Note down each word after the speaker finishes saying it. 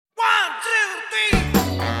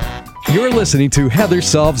You're listening to Heather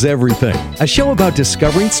Solves Everything, a show about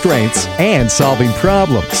discovering strengths and solving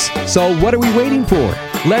problems. So what are we waiting for?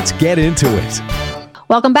 Let's get into it.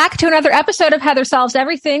 Welcome back to another episode of Heather Solves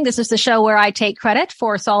Everything. This is the show where I take credit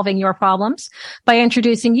for solving your problems by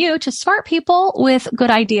introducing you to smart people with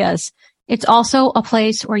good ideas. It's also a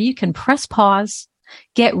place where you can press pause,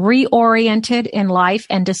 get reoriented in life,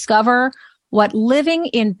 and discover what living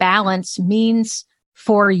in balance means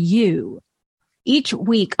for you. Each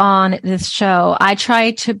week on this show, I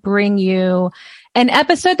try to bring you an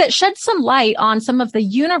episode that sheds some light on some of the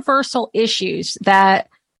universal issues that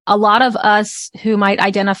a lot of us who might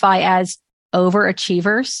identify as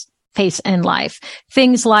overachievers face in life.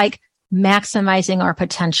 Things like maximizing our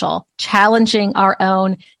potential, challenging our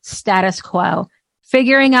own status quo,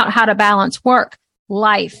 figuring out how to balance work,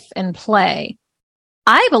 life, and play.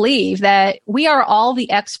 I believe that we are all the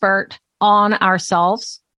expert on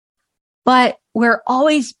ourselves, but we're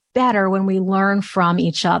always better when we learn from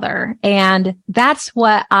each other. And that's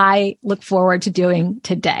what I look forward to doing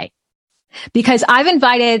today. Because I've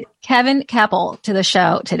invited Kevin Keppel to the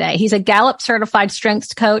show today. He's a Gallup certified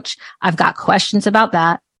strengths coach. I've got questions about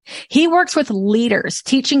that. He works with leaders,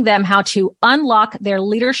 teaching them how to unlock their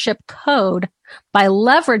leadership code by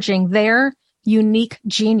leveraging their unique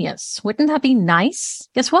genius. Wouldn't that be nice?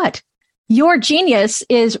 Guess what? Your genius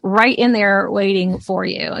is right in there waiting for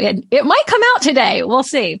you. It might come out today. We'll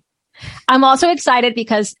see. I'm also excited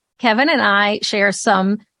because Kevin and I share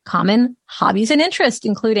some common hobbies and interests,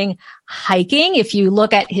 including hiking. If you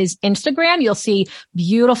look at his Instagram, you'll see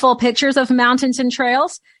beautiful pictures of mountains and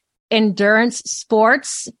trails, endurance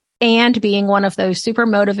sports, and being one of those super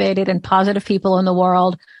motivated and positive people in the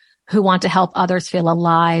world who want to help others feel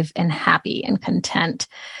alive and happy and content.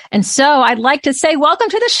 And so I'd like to say welcome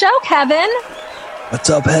to the show, Kevin. What's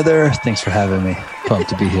up, Heather? Thanks for having me. Pumped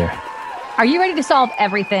to be here. Are you ready to solve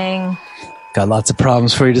everything? Got lots of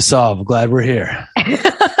problems for you to solve. I'm glad we're here.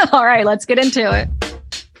 All right, let's get into it.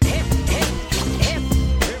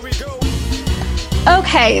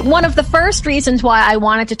 Okay, one of the first reasons why I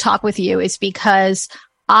wanted to talk with you is because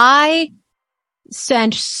I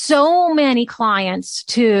send so many clients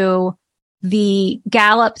to the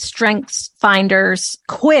Gallup Strengths Finders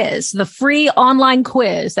quiz, the free online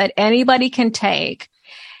quiz that anybody can take.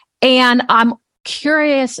 And I'm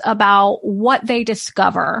curious about what they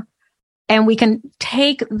discover. And we can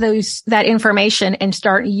take that information and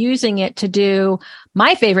start using it to do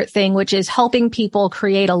my favorite thing, which is helping people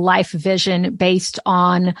create a life vision based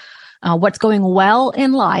on what's going well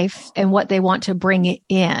in life and what they want to bring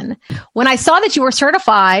in. When I saw that you were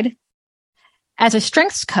certified as a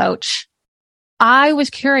strengths coach, I was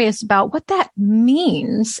curious about what that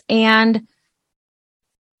means and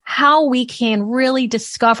how we can really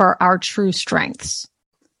discover our true strengths.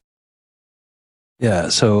 Yeah.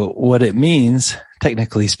 So what it means,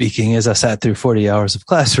 technically speaking, is I sat through 40 hours of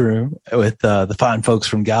classroom with the fine folks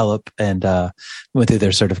from Gallup and went through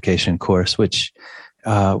their certification course, which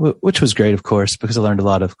was great, of course, because I learned a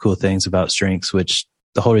lot of cool things about strengths, which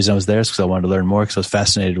the whole reason I was there is because I wanted to learn more because I was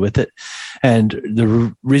fascinated with it. And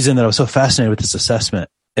the reason that I was so fascinated with this assessment,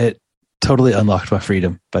 it totally unlocked my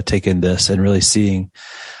freedom by taking this and really seeing.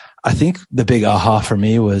 I think the big aha for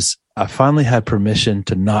me was I finally had permission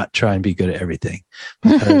to not try and be good at everything.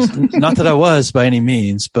 Because not that I was by any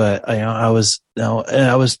means, but I was,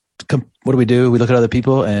 what do? We look at other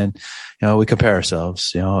people and, we compare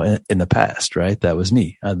ourselves, in the past, right? That was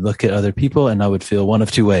me. I'd look at other people and I would feel one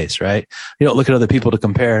of two ways, right? You don't look at other people to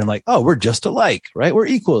compare and like, oh, we're just alike, right? We're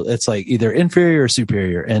equal. It's like either inferior or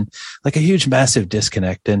superior and like a huge, massive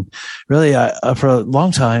disconnect. And really, for a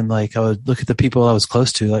long time, like I would look at the people I was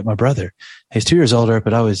close to, like my brother. He's 2 years older,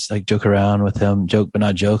 but I always like joke around with him, joke, but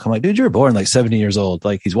not joke. I'm like, dude, you were born like 70 years old.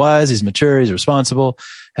 Like he's wise, he's mature, he's responsible.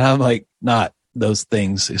 And I'm like, not those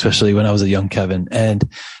things, especially when I was a young Kevin. And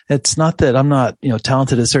it's not that I'm not,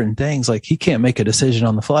 talented at certain things. Like he can't make a decision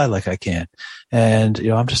on the fly like I can. And,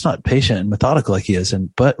 I'm just not patient and methodical like he is.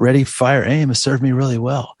 But ready, fire, aim has served me really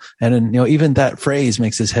well. And then, even that phrase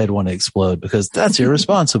makes his head want to explode because that's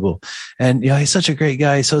irresponsible. And, he's such a great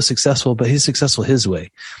guy. He's so successful, but he's successful his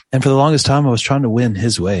way. And for the longest time, I was trying to win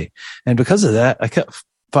his way. And because of that, I kept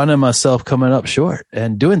finding myself coming up short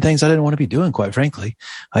and doing things I didn't want to be doing, quite frankly.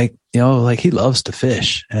 Like he loves to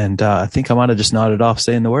fish. And I think I might have just nodded off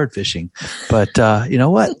saying the word fishing. But you know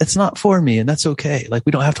what? It's not for me, and that's okay. Like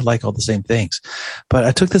we don't have to like all the same things. But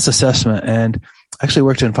I took this assessment and actually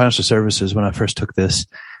worked in financial services when I first took this.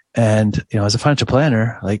 And, as a financial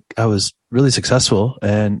planner, like I was really successful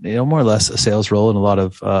and, more or less a sales role in a lot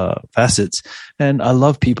of, facets. And I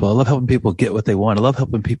love people. I love helping people get what they want. I love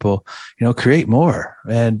helping people, create more.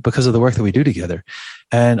 And because of the work that we do together.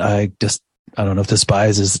 And I don't know if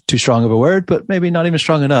despise is too strong of a word, but maybe not even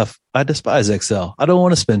strong enough. I despise Excel. I don't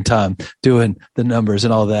want to spend time doing the numbers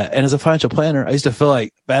and all that. And as a financial planner, I used to feel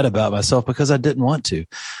like bad about myself because I didn't want to.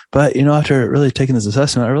 But, after really taking this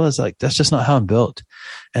assessment, I realized like, that's just not how I'm built.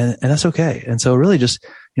 And that's okay. And so really just,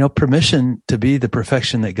 permission to be the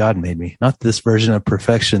perfection that God made me, not this version of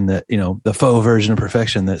perfection that, the faux version of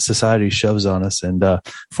perfection that society shoves on us and,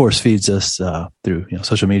 force feeds us, through,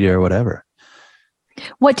 social media or whatever.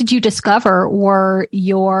 What did you discover were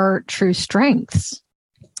your true strengths?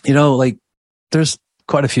 There's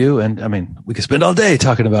quite a few. And I mean, we could spend all day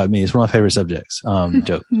talking about me. It's one of my favorite subjects,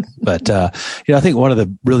 joke. But, I think one of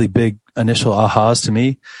the really big initial ahas to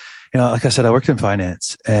me, like I said, I worked in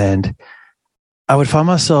finance and I would find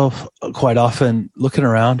myself quite often looking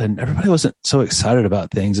around and everybody wasn't so excited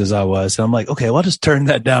about things as I was. And I'm like, okay, well, I'll just turn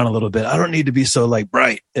that down a little bit. I don't need to be so like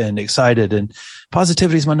bright and excited, and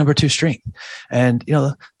positivity is my number 2 strength. And,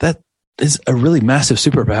 that is a really massive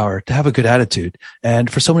superpower to have a good attitude.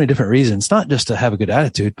 And for so many different reasons, not just to have a good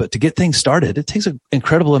attitude, but to get things started. It takes an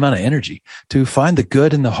incredible amount of energy to find the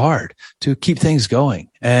good in the hard, to keep things going.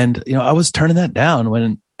 And, I was turning that down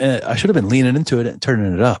when I should have been leaning into it and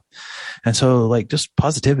turning it up. And so like just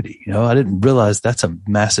positivity, I didn't realize that's a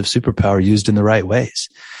massive superpower used in the right ways.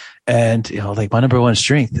 And, like my number 1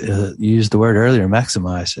 strength, you used the word earlier,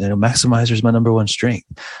 maximize. Maximizer is my number 1 strength.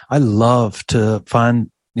 I love to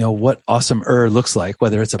find, what awesome looks like,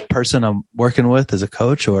 whether it's a person I'm working with as a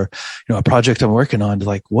coach or, a project I'm working on, to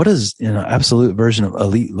like, what does, absolute version of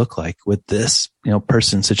elite look like with this,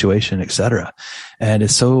 person, situation, etc. And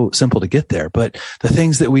it's so simple to get there. But the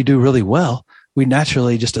things that we do really well, we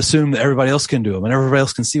naturally just assume that everybody else can do them and everybody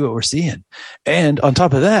else can see what we're seeing. And on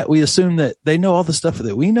top of that, we assume that they know all the stuff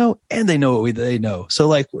that we know and they know what they know. So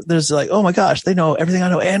like, there's like, oh my gosh, they know everything I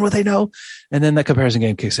know and what they know. And then that comparison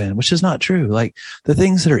game kicks in, which is not true. Like the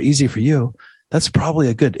things that are easy for you, that's probably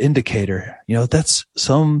a good indicator. That's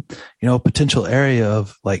some, potential area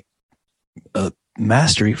of like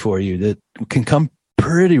mastery for you that can come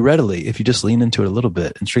pretty readily if you just lean into it a little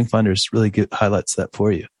bit. And StrengthsFinders really highlights that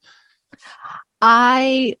for you.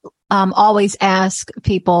 I always ask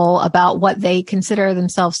people about what they consider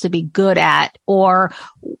themselves to be good at, or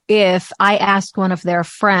if I ask one of their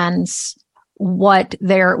friends what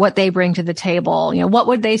they bring to the table, what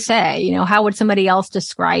would they say? How would somebody else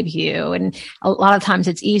describe you? And a lot of times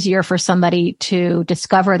it's easier for somebody to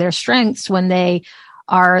discover their strengths when they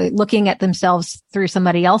are looking at themselves through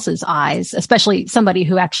somebody else's eyes, especially somebody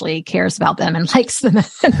who actually cares about them and likes them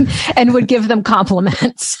and would give them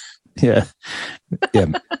compliments. Yeah.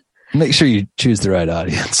 Make sure you choose the right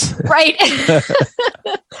audience. Right.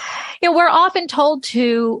 We're often told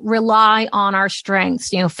to rely on our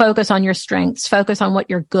strengths, focus on your strengths, focus on what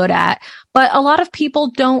you're good at. But a lot of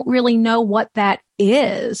people don't really know what that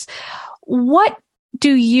is. What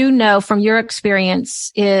do you know from your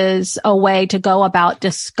experience is a way to go about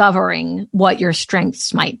discovering what your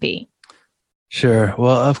strengths might be? Sure.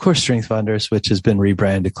 Well, of course, StrengthsFinders, which has been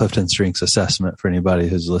rebranded Clifton Strengths Assessment for anybody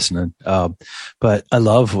who's listening. But I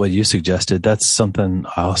love what you suggested. That's something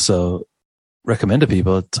I also recommend to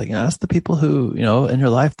people. It's like, ask the people who, in your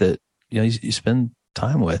life that, you spend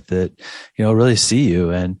time with that, really see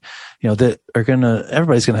you and, that are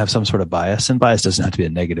everybody's going to have some sort of bias, and bias doesn't have to be a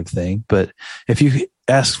negative thing. But if you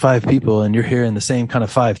ask 5 people and you're hearing the same kind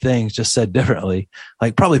of 5 things just said differently,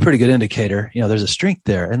 like probably a pretty good indicator, there's a strength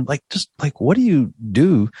there. And like, just like, what do you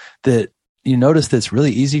do that you notice that's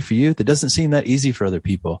really easy for you that doesn't seem that easy for other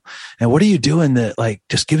people? And what are you doing that like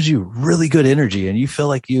just gives you really good energy and you feel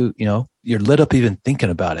like you're lit up even thinking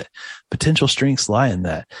about it? Potential strengths lie in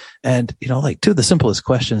that. And, like 2 of the simplest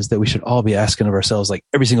questions that we should all be asking of ourselves, like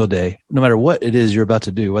every single day, no matter what it is you're about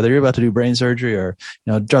to do, whether you're about to do brain surgery or,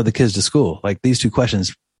 drive the kids to school, like these 2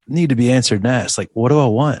 questions need to be answered and asked. Like, what do I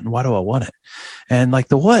want and why do I want it? And like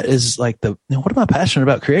the what is like what am I passionate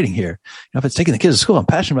about creating here? If it's taking the kids to school, I'm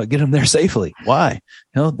passionate about getting them there safely. Why?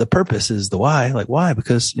 The purpose is the why. Like why?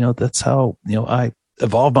 Because, that's how, I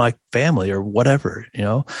evolve my family or whatever,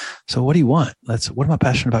 So what do you want? What am I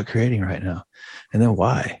passionate about creating right now? And then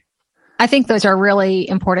why? I think those are really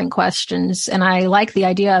important questions. And I like the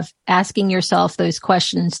idea of asking yourself those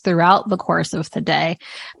questions throughout the course of the day,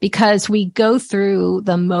 because we go through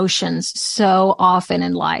the motions so often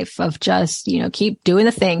in life of just, keep doing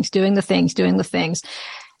the things.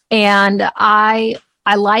 And I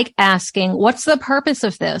I like asking, what's the purpose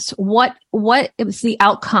of this? What is the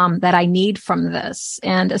outcome that I need from this?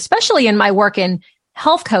 And especially in my work in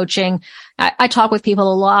health coaching, I talk with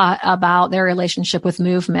people a lot about their relationship with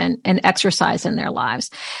movement and exercise in their lives.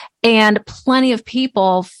 And plenty of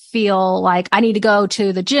people feel like, I need to go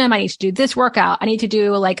to the gym. I need to do this workout. I need to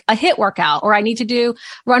do like a HIIT workout, or I need to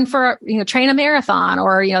run for, train a marathon,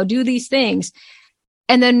 or, do these things.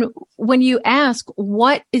 And then when you ask,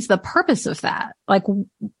 what is the purpose of that? Like,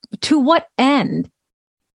 to what end?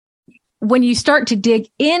 When you start to dig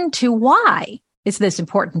into why is this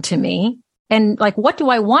important to me? And like, what do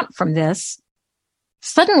I want from this?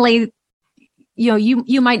 Suddenly,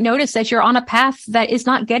 you might notice that you're on a path that is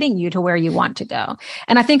not getting you to where you want to go.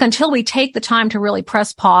 And I think until we take the time to really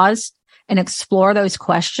press pause and explore those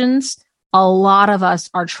questions, a lot of us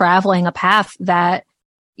are traveling a path that,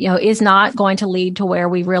 is not going to lead to where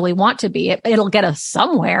we really want to be. It'll get us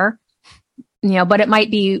somewhere, but it might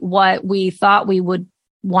be what we thought we would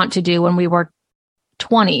want to do when we were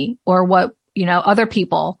 20, or what, other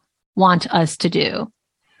people want us to do.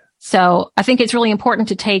 So I think it's really important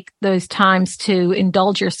to take those times to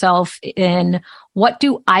indulge yourself in, what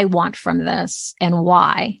do I want from this and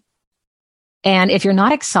why? And if you're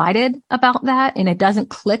not excited about that and it doesn't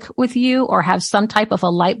click with you, or have some type of a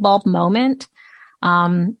light bulb moment,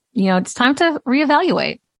 it's time to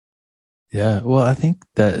reevaluate. Yeah. Well, I think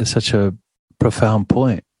that is such a profound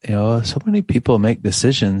point. So many people make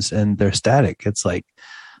decisions and they're static. It's like,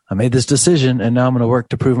 I made this decision and now I'm going to work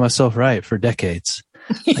to prove myself right for decades.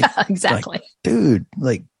 Yeah, exactly. Dude,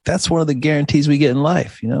 that's one of the guarantees we get in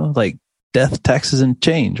life, like death, taxes, and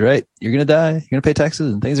change, right? You're going to die, you're going to pay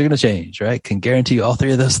taxes, and things are going to change, right? Can guarantee you all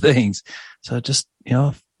three of those things. So just,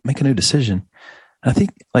 make a new decision. I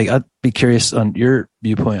think I'd be curious on your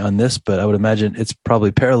viewpoint on this, but I would imagine it's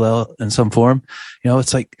probably parallel in some form.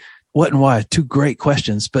 It's like, what and why? Two great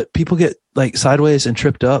questions, but people get sideways and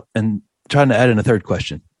tripped up and trying to add in a third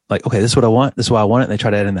question. Like, okay, this is what I want. This is why I want it. And they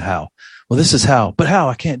try to add in the how. Well, this is how, but how?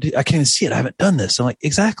 I can't even see it. I haven't done this. I'm like,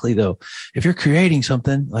 exactly though. If you're creating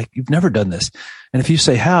something, you've never done this. And if you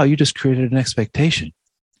say how, you just created an expectation.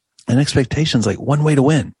 And expectation's one way to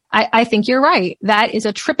win. I think you're right. That is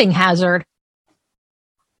a tripping hazard.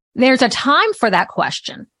 There's a time for that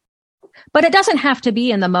question, but it doesn't have to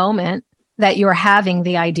be in the moment that you're having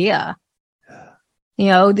the idea.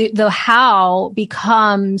 The how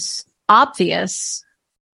becomes obvious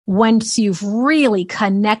once you've really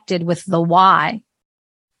connected with the why.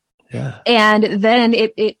 Yeah. And then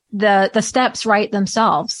the steps write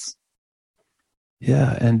themselves.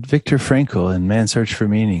 Yeah. And Viktor Frankl in Man's Search for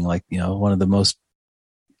Meaning, one of the most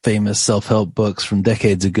famous self-help books from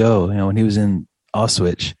decades ago, when he was in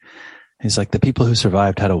Auschwitz, he's like, the people who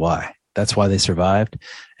survived had a why. That's why they survived.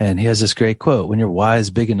 And he has this great quote, when your why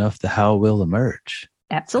is big enough, the how will emerge.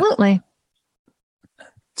 Absolutely.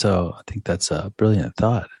 So I think that's a brilliant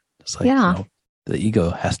thought. It's the ego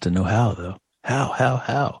has to know how, though.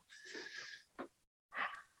 How?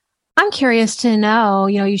 I'm curious to know,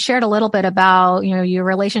 you shared a little bit about, your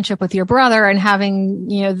relationship with your brother and having,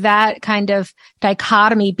 that kind of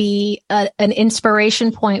dichotomy be an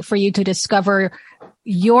inspiration point for you to discover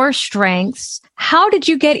your strengths. How did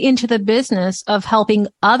you get into the business of helping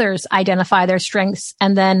others identify their strengths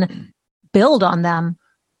and then build on them?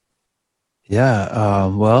 Yeah.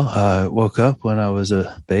 I woke up when I was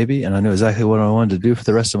a baby and I knew exactly what I wanted to do for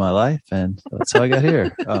the rest of my life. And that's how I got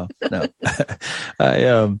here. Oh,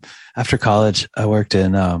 no. After college, I worked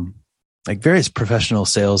in, various professional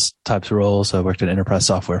sales types of roles. I worked in enterprise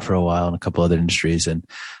software for a while and a couple other industries. And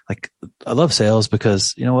I love sales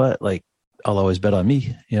because you know what? I'll always bet on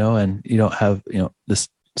me, and you don't have, this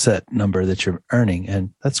set number that you're earning.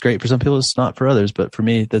 And that's great for some people. It's not for others, but for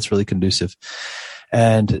me, that's really conducive.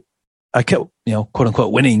 And I kept, quote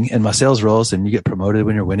unquote, winning in my sales roles, and you get promoted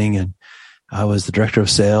when you're winning. And I was the director of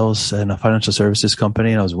sales in a financial services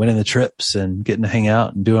company, and I was winning the trips and getting to hang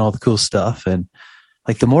out and doing all the cool stuff. And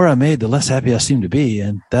the more I made, the less happy I seemed to be.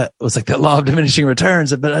 And that was that law of diminishing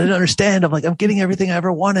returns. But I didn't understand. I'm I'm getting everything I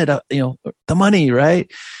ever wanted, the money,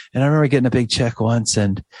 right? And I remember getting a big check once,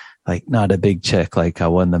 and not a big check, I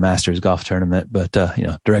won the Masters golf tournament, but,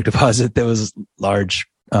 direct deposit that was large,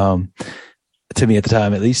 to me at the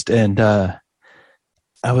time, at least. And, I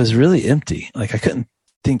was really empty. I couldn't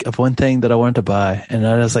think of one thing that I wanted to buy. And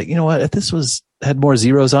I was like, you know what? If this had more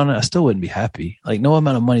zeros on it, I still wouldn't be happy. No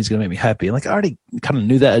amount of money is going to make me happy. And I already kind of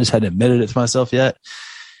knew that. I just hadn't admitted it to myself yet.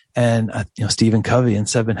 And, Stephen Covey in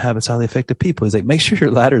 7 Habits of Highly Effective People, he's like, make sure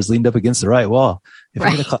your ladder is leaned up against the right wall. If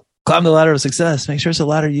you're going to climb the ladder of success, make sure it's a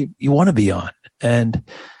ladder you want to be on. And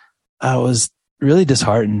I was really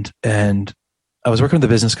disheartened, and I was working with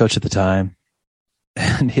a business coach at the time.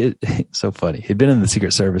 And so funny. He'd been in the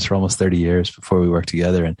Secret Service for almost 30 years before we worked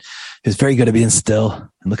together. And he was very good at being still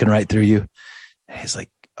and looking right through you. And he's like,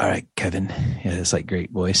 all right, Kevin. He had this like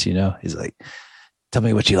great voice, you know, he's like, tell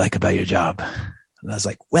me what you like about your job. And I was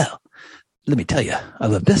like, well, let me tell you, I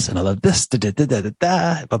love this and I love this. Da, da, da, da, da,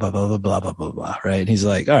 da, blah, blah, blah, blah, blah, blah, blah, blah. Right. And he's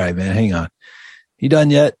like, all right, man, hang on. You done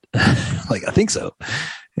yet? Like, I think so.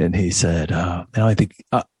 And he said, I don't think,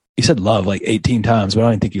 he said love like 18 times, but I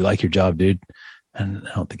don't think you like your job, dude. And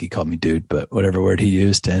I don't think he called me dude, but whatever word he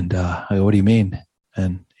used. And I go, what do you mean?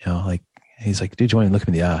 And, you know, like, he's like, dude, you want to look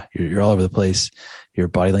me in the eye? You're all over the place. Your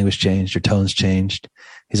body language changed. Your tone's changed.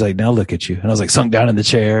 He's like, now look at you. And I was like sunk down in the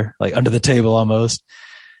chair, like under the table almost.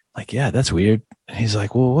 Like, yeah, that's weird. And he's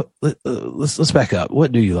like, well, let's back up.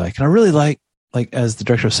 What do you like? And I really like as the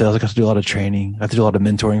director of sales, I got to do a lot of training. I have to do a lot of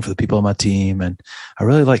mentoring for the people on my team. And I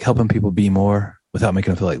really like helping people be more without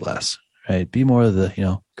making them feel like less. Right. Be more of the, you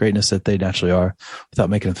know, greatness that they naturally are without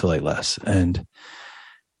making them feel like less. And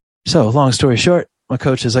so long story short, my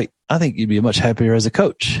coach is like, I think you'd be much happier as a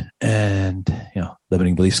coach. And, you know,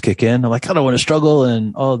 limiting beliefs kick in. I'm like, I don't want to struggle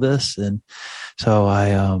and all of this. And so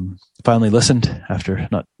I finally listened after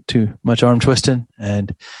not too much arm twisting.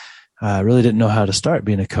 And I really didn't know how to start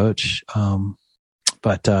being a coach.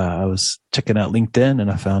 But I was checking out LinkedIn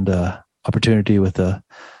and I found a opportunity with a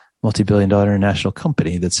multi-billion-dollar international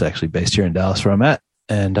company that's actually based here in Dallas where I'm at.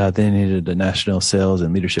 And they needed a national sales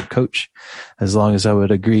and leadership coach as long as I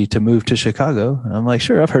would agree to move to Chicago. And I'm like,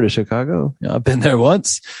 sure, I've heard of Chicago. You know, I've been there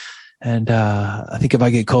once. And I think if I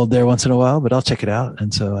get cold there once in a while, but I'll check it out.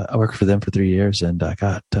 And so I worked for them for 3 years and I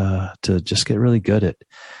got to just get really good at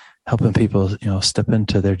helping people, you know, step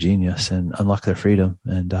into their genius and unlock their freedom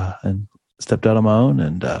and stepped out on my own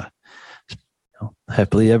and you know,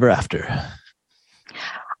 happily ever after.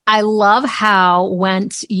 I love how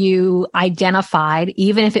once you identified,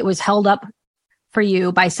 even if it was held up for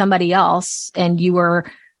you by somebody else and you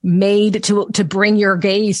were made to bring your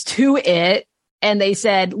gaze to it and they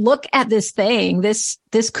said, look at this thing, this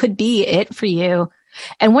could be it for you.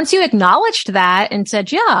 And once you acknowledged that and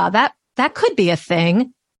said, yeah, that could be a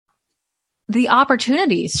thing, the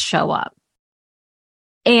opportunities show up.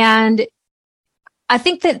 And I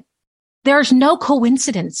think that there's no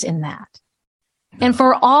coincidence in that. And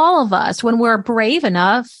for all of us, when we're brave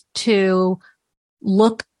enough to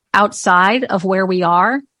look outside of where we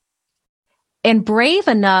are and brave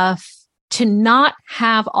enough to not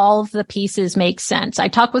have all of the pieces make sense. I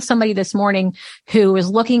talked with somebody this morning who was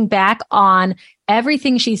looking back on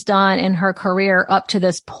everything she's done in her career up to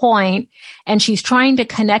this point, and she's trying to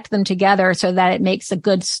connect them together so that it makes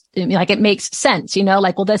it makes sense, you know,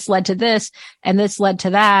 like, well, this led to this and this led to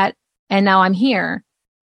that. And now I'm here.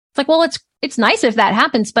 It's like, well, it's nice if that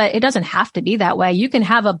happens, but it doesn't have to be that way. You can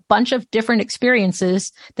have a bunch of different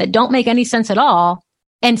experiences that don't make any sense at all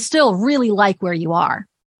and still really like where you are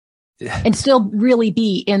and still really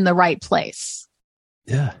be in the right place.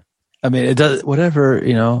 Yeah. I mean, it does, whatever,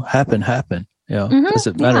 you know, happen, you know,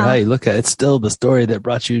 doesn't matter how you look at it. It's still the story that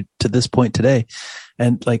brought you to this point today.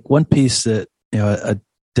 And like one piece that, you know, I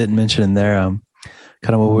didn't mention in there, kind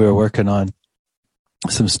of when we were working on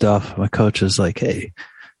some stuff, my coach was like, hey,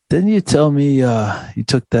 didn't you tell me you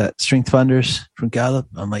took that Strength Finders from Gallup?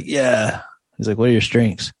 I'm like, yeah. He's like, what are your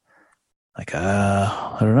strengths? Like,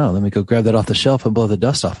 I don't know. Let me go grab that off the shelf and blow the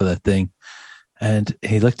dust off of that thing. And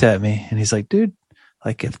he looked at me and he's like, dude,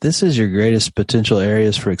 like if this is your greatest potential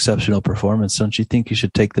areas for exceptional performance, don't you think you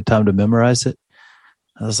should take the time to memorize it?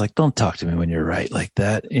 I was like, don't talk to me when you're right like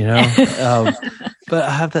that, you know? But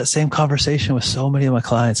I have that same conversation with so many of my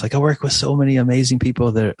clients. Like I work with so many amazing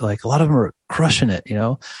people that like a lot of them are crushing it, you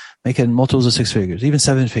know, making multiples of 6 figures, even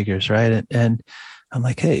 7 figures. Right. And I'm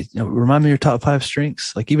like, hey, you know, remind me your top 5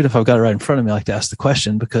 strengths. Like even if I've got it right in front of me, I like to ask the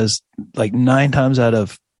question because like 9 times out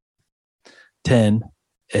of 10,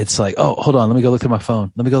 it's like, oh, hold on. Let me go look through my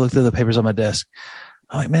phone. Let me go look through the papers on my desk.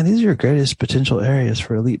 I'm like, man, these are your greatest potential areas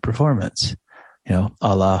for elite performance. You know,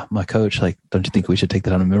 a la my coach, like, don't you think we should take the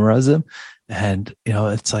time to memorize them? And, you know,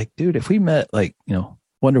 it's like, dude, if we met like, you know,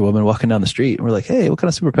 Wonder Woman walking down the street and we're like, hey, what kind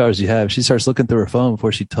of superpowers do you have? She starts looking through her phone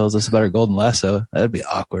before she tells us about her golden lasso. That'd be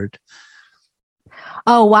awkward.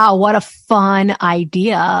 Oh, wow. What a fun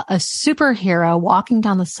idea. A superhero walking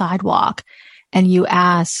down the sidewalk and you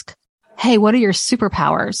ask, hey, what are your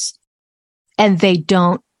superpowers? And they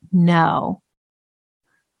don't know.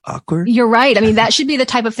 Awkward. You're right. I mean, that should be the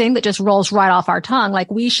type of thing that just rolls right off our tongue. Like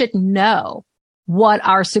we should know what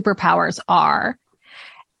our superpowers are.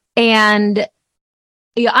 And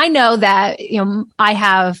you know, I know that, you know, I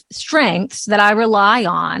have strengths that I rely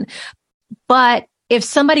on, but if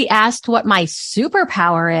somebody asked what my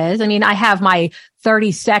superpower is, I mean, I have my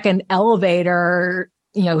 30-second elevator,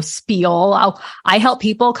 spiel. I help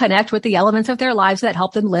people connect with the elements of their lives that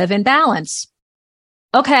help them live in balance.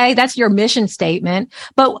 Okay, that's your mission statement.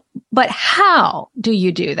 But how do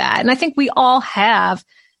you do that? And I think we all have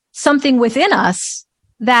something within us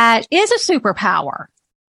that is a superpower,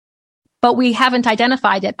 but we haven't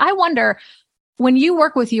identified it. I wonder, when you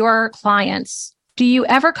work with your clients, do you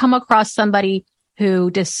ever come across somebody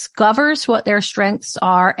who discovers what their strengths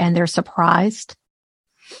are and they're surprised?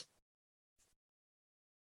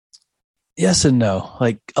 Yes and no.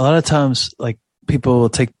 Like a lot of times, like people will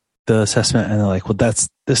take the assessment and they're like, well, that's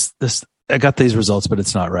this, I got these results, but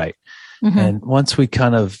it's not right. Mm-hmm. And once we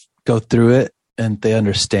kind of go through it and they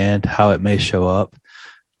understand how it may show up,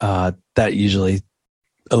 that usually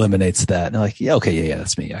eliminates that. And they're like, yeah,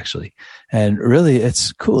 that's me actually. And really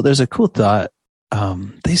it's cool. There's a cool thought.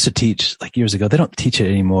 They used to teach like years ago. They don't teach it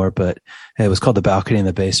anymore, but it was called the balcony in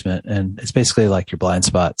the basement. And it's basically like your blind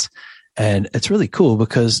spots. And it's really cool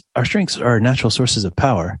because our strengths are natural sources of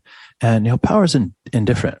power. And, power is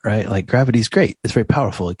indifferent, right? Like gravity's great. It's very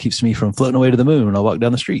powerful. It keeps me from floating away to the moon when I walk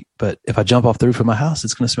down the street. But if I jump off the roof of my house,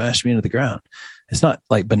 it's going to smash me into the ground. It's not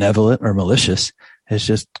like benevolent or malicious. It's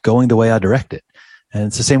just going the way I direct it. And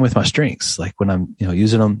it's the same with my strengths. Like when I'm,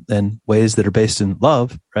 using them in ways that are based in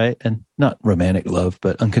love, right? And not romantic love,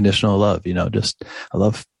 but unconditional love, just a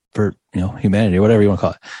love for, humanity or whatever you want to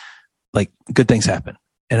call it. Like good things happen.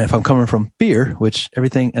 And if I'm coming from fear, which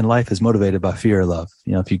everything in life is motivated by fear or love,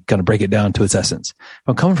 if you kind of break it down to its essence, if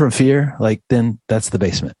I'm coming from fear, like then that's the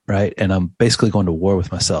basement, right? And I'm basically going to war with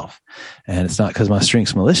myself. And it's not because my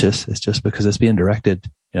strength's malicious. It's just because it's being directed,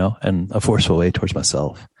 in a forceful way towards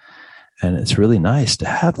myself. And it's really nice to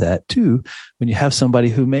have that too, when you have somebody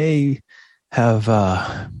who may have,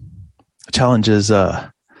 challenges,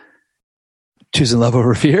 choosing love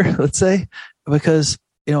over fear, let's say, because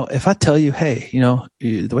if I tell you, hey,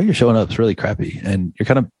 the way you're showing up is really crappy and you're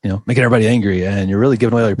kind of, making everybody angry and you're really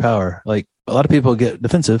giving away all your power. Like a lot of people get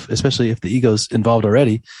defensive, especially if the ego's involved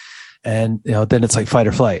already. And, then it's like fight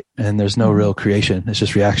or flight and there's no real creation. It's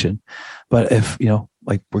just reaction. But if,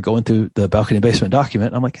 like we're going through the balcony basement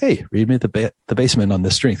document, I'm like, hey, read me the basement on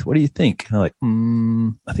this strength. What do you think? And they're like,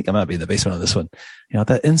 I think I might be in the basement on this one.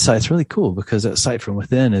 That insight's really cool because that sight from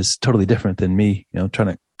within is totally different than me,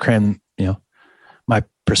 trying to cram, my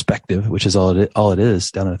perspective, which is all it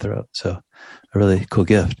is down their throat. So a really cool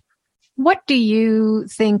gift. What do you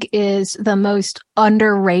think is the most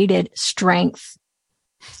underrated strength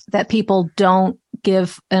that people don't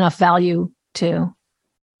give enough value to?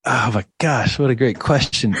 Oh my gosh, what a great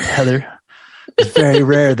question, Heather. It's very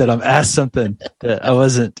rare that I'm asked something that I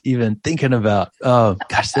wasn't even thinking about. Oh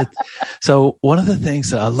gosh. So one of the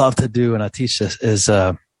things that I love to do when I teach this is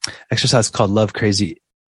exercise called Love Crazy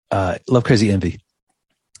Envy.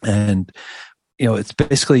 And, it's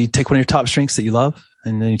basically you take one of your top strengths that you love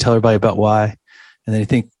and then you tell everybody about why. And then you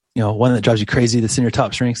think, one that drives you crazy that's in your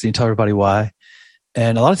top strengths and you tell everybody why.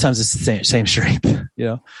 And a lot of times it's the same strength,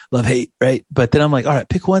 love, hate, right? But then I'm like, all right,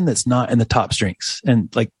 pick one that's not in the top strengths. And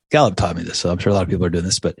like Gallup taught me this, so I'm sure a lot of people are doing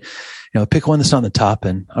this, but pick one that's not in the top.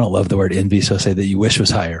 And I don't love the word envy, so I say that you wish was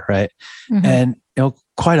higher, right? Mm-hmm. And,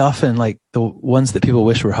 quite often, like the ones that people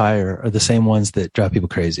wish were higher are the same ones that drive people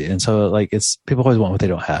crazy. And so like it's people always want what they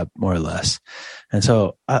don't have, more or less. And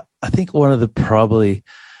so I think one of the probably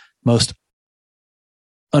most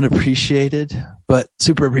unappreciated, but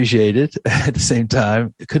super appreciated at the same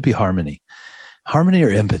time, it could be harmony. Harmony or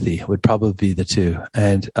empathy would probably be the two.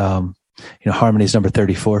 And, harmony is number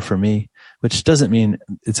 34 for me, which doesn't mean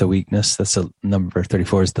it's a weakness. That's a number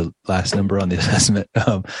 34 is the last number on the assessment.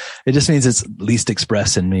 It just means it's least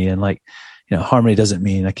expressed in me. And like, harmony doesn't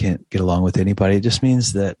mean I can't get along with anybody. It just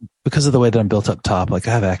means that because of the way that I'm built up top, like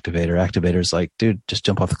I have activator. Activator's like, dude, just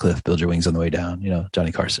jump off the cliff, build your wings on the way down,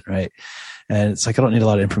 Johnny Carson, right? And it's like, I don't need a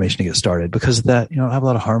lot of information to get started because of that, I have a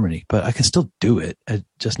lot of harmony, but I can still do it. It's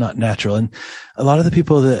just not natural. And a lot of the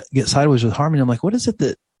people that get sideways with harmony, I'm like, what is it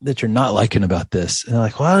that you're not liking about this? And they're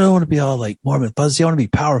like, well, I don't want to be all like warm and fuzzy. I want to be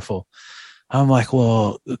powerful. I'm like,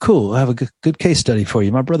 well, cool. I have a good case study for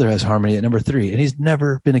you. My brother has harmony at number 3 and he's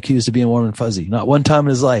never been accused of being warm and fuzzy. Not one time in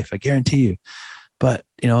his life. I guarantee you. But,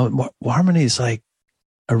 harmony is like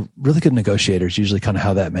a really good negotiator is usually kind of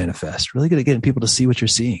how that manifests. Really good at getting people to see what you're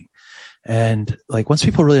seeing. And like once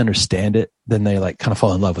people really understand it, then they like kind of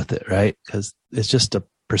fall in love with it, right? Because it's just a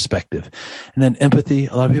perspective. And then empathy,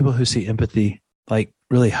 a lot of people who see empathy like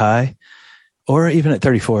really high, Or even at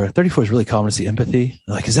 34, 34 is really common to see empathy.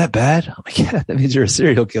 Like, is that bad? I'm like, yeah, that means you're a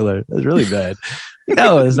serial killer. That's really bad.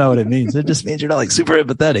 No, that's not what it means. It just means you're not like super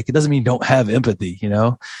empathetic. It doesn't mean you don't have empathy, you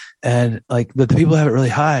know? And like, but the people have it really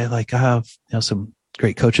high. Like I have, some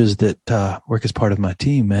great coaches that work as part of my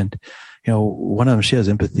team. And, one of them, she has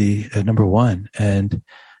empathy at number one. And,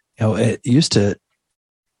 it used to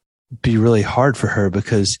be really hard for her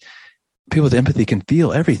because people with empathy can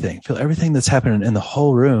feel everything that's happening in the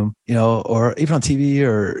whole room, or even on TV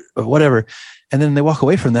or whatever. And then they walk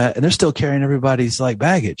away from that and they're still carrying everybody's like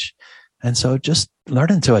baggage. And so just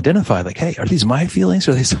learning to identify like, hey, are these my feelings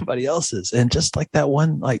or are they somebody else's? And just like that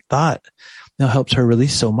one like thought, helps her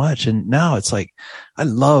release so much. And now it's like, I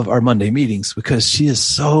love our Monday meetings because she is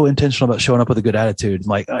so intentional about showing up with a good attitude.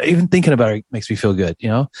 Like even thinking about it makes me feel good,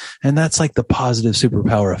 and that's like the positive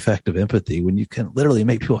superpower effect of empathy when you can literally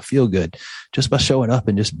make people feel good just by showing up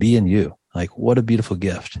and just being you. Like what a beautiful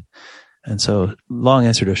gift. And so long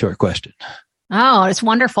answer to a short question. Oh, it's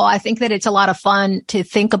wonderful. I think that it's a lot of fun to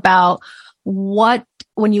think about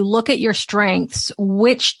when you look at your strengths,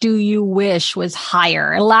 which do you wish was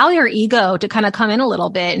higher? Allow your ego to kind of come in a little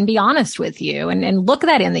bit and be honest with you and look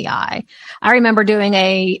that in the eye. I remember doing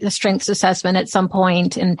a strengths assessment at some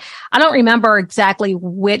point, and I don't remember exactly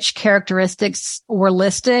which characteristics were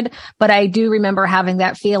listed, but I do remember having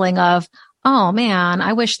that feeling of, oh man,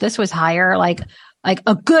 I wish this was higher. Like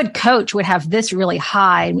a good coach would have this really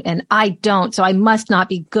high and I don't, so I must not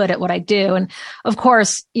be good at what I do. And of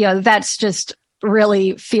course, that's just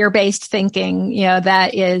really fear-based thinking,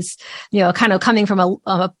 that is, kind of coming from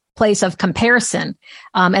a place of comparison,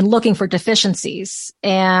 and looking for deficiencies.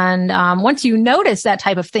 And, once you notice that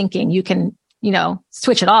type of thinking, you can,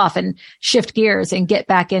 switch it off and shift gears and get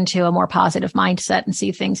back into a more positive mindset and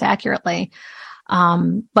see things accurately.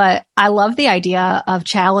 But I love the idea of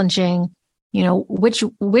challenging,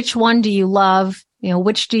 which one do you love?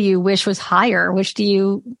 Which do you wish was higher? Which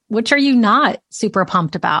are you not super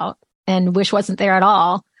pumped about and wish wasn't there at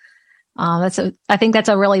all? I think that's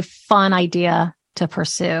a really fun idea to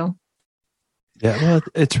pursue. Yeah. Well,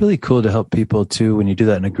 it's really cool to help people too when you do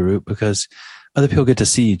that in a group because other people get to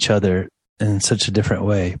see each other in such a different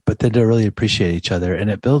way, but they do really appreciate each other. And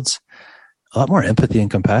it builds a lot more empathy and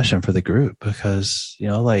compassion for the group because,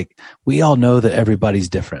 like we all know that everybody's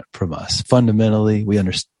different from us. Fundamentally, we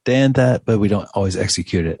understand that, but we don't always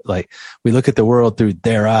execute it. Like we look at the world through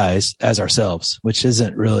their eyes as ourselves, which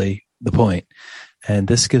isn't really the point. And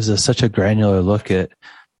this gives us such a granular look at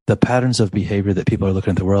the patterns of behavior that people are looking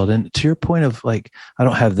at the world. And to your point of like, I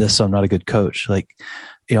don't have this, so I'm not a good coach. Like,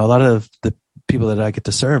 a lot of the people that I get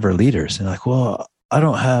to serve are leaders and like, well, I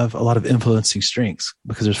don't have a lot of influencing strengths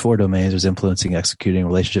because there's 4 domains. There's influencing, executing,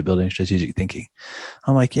 relationship building, strategic thinking.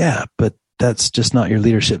 I'm like, yeah, but that's just not your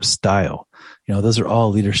leadership style. Those are all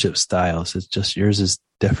leadership styles. It's just yours is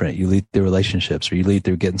different. You lead through relationships or you lead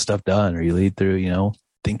through getting stuff done or you lead through,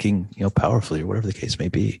 thinking, powerfully or whatever the case may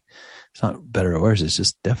be. It's not better or worse. It's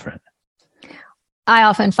just different. I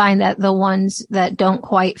often find that the ones that don't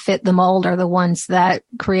quite fit the mold are the ones that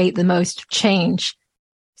create the most change.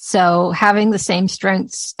 So having the same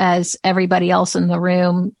strengths as everybody else in the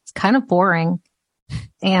room is kind of boring.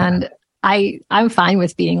 And I'm fine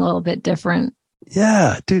with being a little bit different.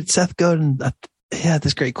 Yeah, dude, Seth Godin,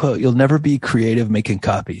 this great quote. You'll never be creative making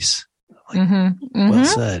copies. Well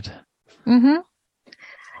said. Mm-hmm.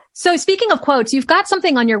 So speaking of quotes, you've got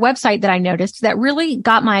something on your website that I noticed that really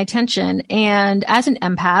got my attention. And as an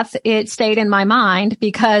empath, it stayed in my mind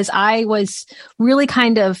because I was really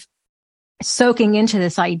kind of soaking into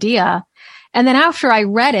this idea. And then after I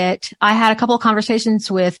read it, I had a couple of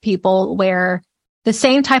conversations with people where the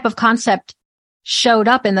same type of concept showed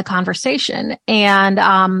up in the conversation and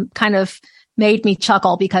kind of made me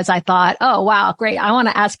chuckle because I thought, oh, wow, great. I want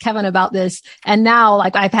to ask Kevin about this. And now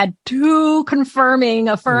like I've had 2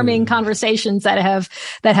 affirming conversations that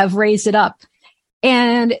have raised it up.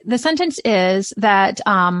 And the sentence is that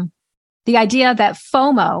the idea that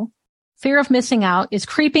FOMO, fear of missing out, is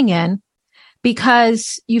creeping in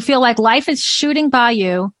because you feel like life is shooting by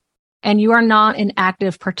you and you are not an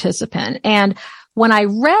active participant. And when I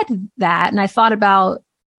read that and I thought about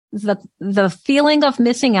the feeling of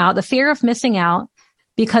missing out, the fear of missing out,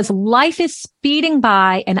 because life is speeding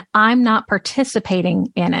by and I'm not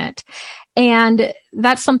participating in it. And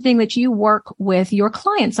that's something that you work with your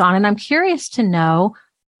clients on. And I'm curious to know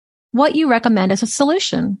what you recommend as a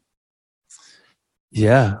solution.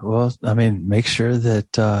 Yeah. Well, I mean, make sure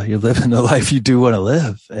that you're living the life you do want to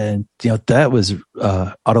live. And, that was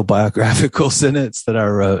autobiographical sentence that I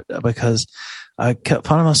wrote because I kept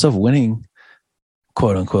finding myself winning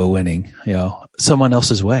quote unquote winning, someone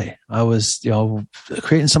else's way. I was,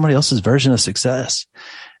 creating somebody else's version of success.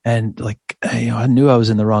 And like, I knew I was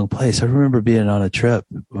in the wrong place. I remember being on a trip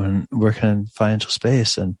when working in financial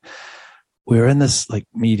space, and we were in this like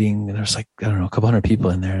meeting, and there was like, I don't know, a couple hundred people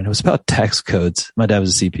in there, and it was about tax codes. My dad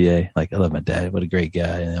was a CPA. Like, I love my dad. What a great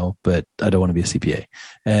guy, but I don't want to be a CPA.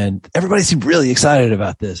 And everybody seemed really excited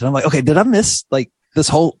about this. And I'm like, okay, did I miss like this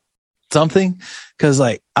whole something? Cause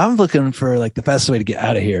like, I'm looking for like the fastest way to get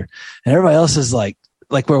out of here. And everybody else is like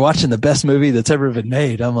we're watching the best movie that's ever been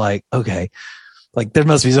made. I'm like, okay, like there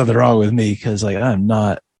must be something wrong with me. Cause like, I'm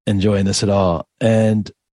not enjoying this at all.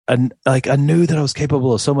 And I knew that I was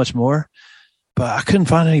capable of so much more, but I couldn't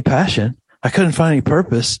find any passion. I couldn't find any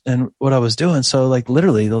purpose in what I was doing. So like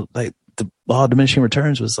literally the law of diminishing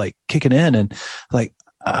returns was like kicking in, and like,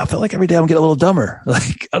 I felt like every day I'm getting a little dumber.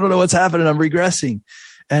 Like, I don't know what's happening. I'm regressing.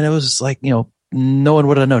 And it was like, knowing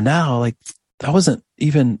what I know now, like I wasn't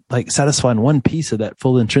even like satisfying one piece of that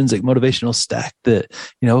full intrinsic motivational stack that,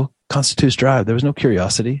 constitutes drive. There was no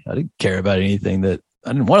curiosity. I didn't care about anything that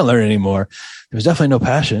I didn't want to learn anymore. There was definitely no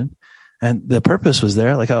passion, and the purpose was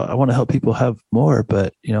there. Like I want to help people have more,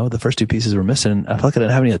 but the first two pieces were missing. I felt like I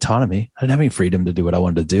didn't have any autonomy. I didn't have any freedom to do what I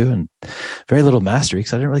wanted to do, and very little mastery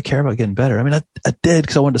because I didn't really care about getting better. I mean, I did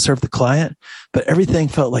because I wanted to serve the client, but everything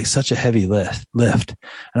felt like such a heavy lift.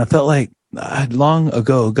 And I felt like I had long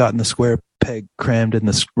ago gotten the square peg crammed in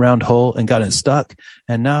this round hole and gotten it stuck.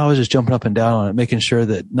 And now I was just jumping up and down on it, making sure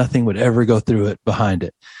that nothing would ever go through it behind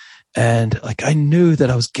it. And like, I knew that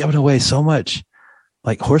I was giving away so much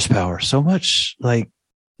like horsepower, so much like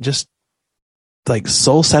just like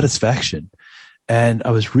soul satisfaction. And I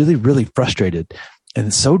was really, really frustrated. And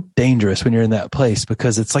it's so dangerous when you're in that place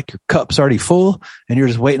because it's like your cup's already full and you're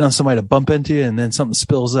just waiting on somebody to bump into you, and then something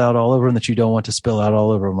spills out all over them that you don't want to spill out all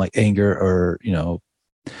over them, like anger or,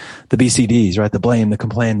 the BCDs, right? The blame, the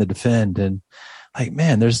complain, the defend. And like,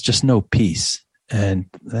 man, there's just no peace. And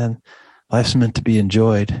then life's meant to be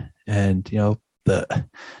enjoyed. And, the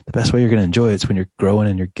best way you're going to enjoy it is when you're growing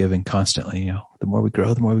and you're giving constantly. The more we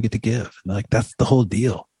grow, the more we get to give. And like, that's the whole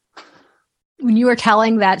deal. When you were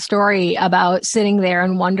telling that story about sitting there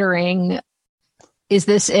and wondering, is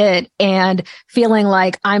this it? And feeling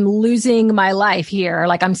like I'm losing my life here.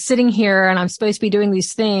 Like I'm sitting here and I'm supposed to be doing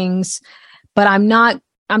these things, but I'm not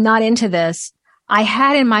into this. I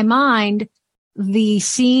had in my mind the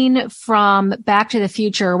scene from Back to the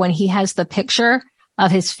Future when he has the picture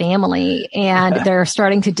of his family and they're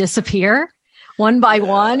starting to disappear one by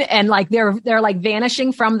one. And like, they're like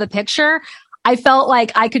vanishing from the picture. I felt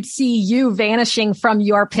like I could see you vanishing from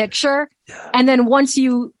your picture. Yeah. And then once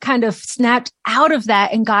you kind of snapped out of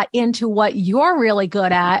that and got into what you're really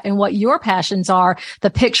good at and what your passions are,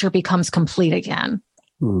 the picture becomes complete again.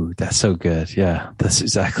 Ooh, that's so good. Yeah, that's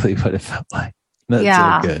exactly what it felt like.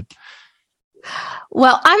 That's so good.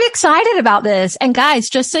 Well, I'm excited about this. And guys,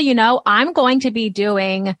 just so you know, I'm going to be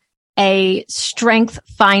doing a Strength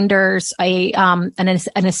Finders, an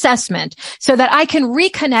assessment so that I can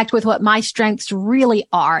reconnect with what my strengths really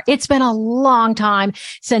are. It's been a long time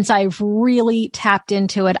since I've really tapped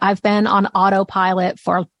into it. I've been on autopilot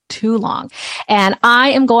for too long, and I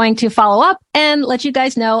am going to follow up and let you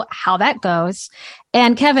guys know how that goes.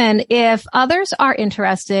 And Kevin, if others are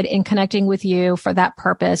interested in connecting with you for that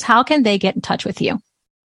purpose, how can they get in touch with you?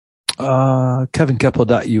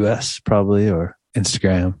 KevinKeppel.us probably, or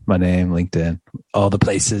Instagram, my name, LinkedIn, all the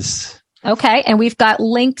places. Okay. And we've got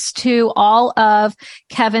links to all of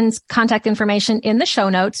Kevin's contact information in the show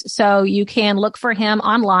notes, so you can look for him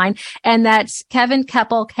online. And that's Kevin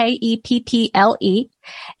Keppel, Kepple.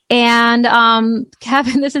 And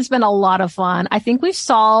Kevin, this has been a lot of fun. I think we've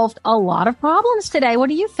solved a lot of problems today. What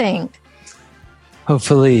do you think?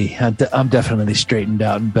 Hopefully. I'm definitely straightened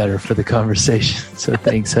out and better for the conversation. So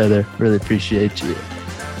thanks, Heather. Really appreciate you.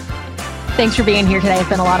 Thanks for being here today. It's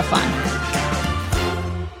been a lot of fun.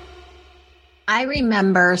 I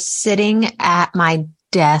remember sitting at my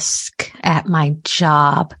desk at my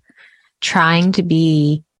job, trying to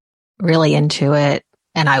be really into it,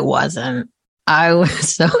 and I wasn't. I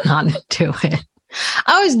was so not into it.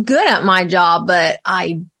 I was good at my job, but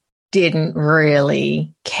I didn't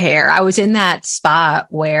really care. I was in that spot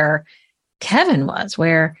where Kevin was,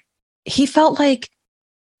 where he felt like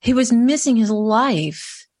he was missing his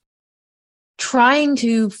life, trying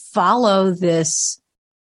to follow this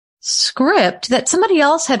script that somebody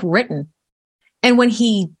else had written. And when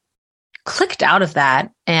he clicked out of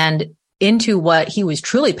that and into what he was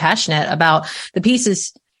truly passionate about, the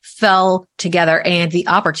pieces fell together and the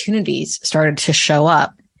opportunities started to show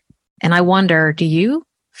up. And I wonder, do you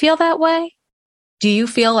feel that way? Do you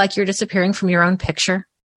feel like you're disappearing from your own picture?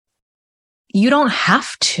 you don't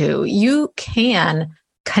have to. You can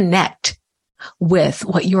connect with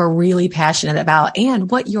what you're really passionate about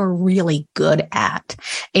and what you're really good at.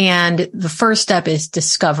 And the first step is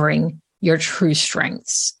discovering your true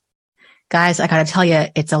strengths. Guys, I got to tell you,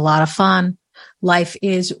 it's a lot of fun. Life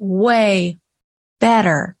is way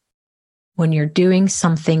better when you're doing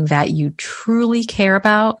something that you truly care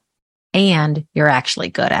about and you're actually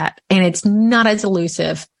good at. And it's not as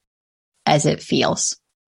elusive as it feels.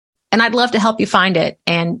 And I'd love to help you find it.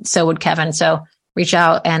 And so would Kevin. So reach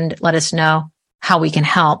out and let us know how we can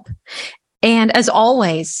help. And as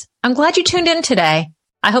always, I'm glad you tuned in today.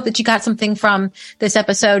 I hope that you got something from this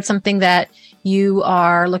episode, something that you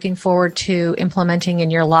are looking forward to implementing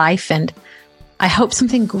in your life. And I hope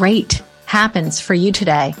something great happens for you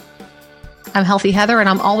today. I'm Healthy Heather, and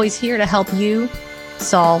I'm always here to help you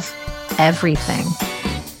solve everything.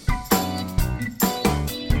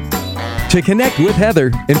 To connect with Heather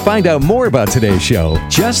and find out more about today's show,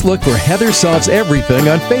 just look for Heather Solves Everything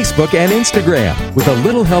on Facebook and Instagram. With a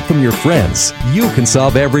little help from your friends, you can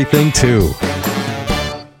solve everything too.